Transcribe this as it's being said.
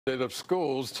Of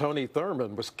schools, Tony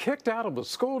Thurmond was kicked out of a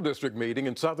school district meeting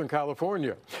in Southern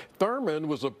California. Thurmond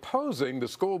was opposing the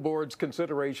school board's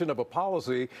consideration of a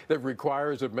policy that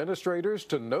requires administrators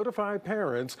to notify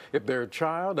parents if their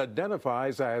child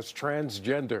identifies as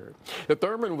transgender.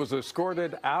 Thurmond was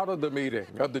escorted out of the meeting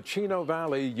of the Chino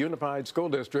Valley Unified School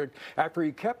District after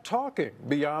he kept talking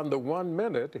beyond the 1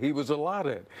 minute he was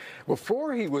allotted.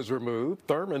 Before he was removed,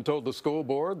 Thurmond told the school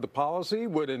board the policy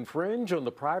would infringe on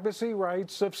the privacy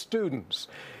rights of students.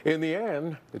 In the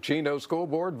end, the Chino School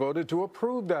Board voted to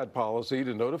approve that policy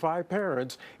to notify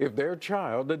parents if their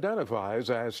child identifies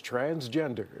as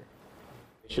transgender.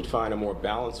 They should find a more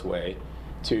balanced way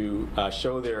to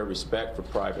show their respect for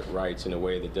private rights in a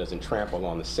way that doesn't trample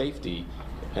on the safety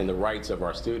and the rights of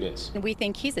our students. We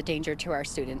think he's a danger to our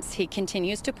students. He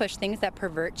continues to push things that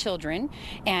pervert children,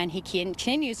 and he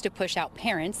continues to push out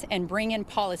parents and bring in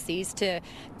policies to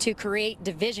create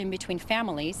division between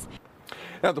families.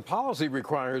 Now, the policy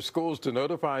requires schools to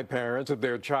notify parents if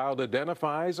their child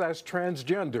identifies as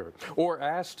transgender, or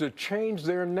asks to change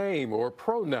their name or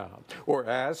pronoun, or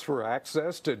asks for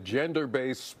access to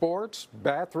gender-based sports,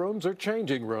 bathrooms, or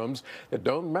changing rooms that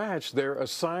don't match their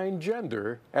assigned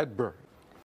gender at birth.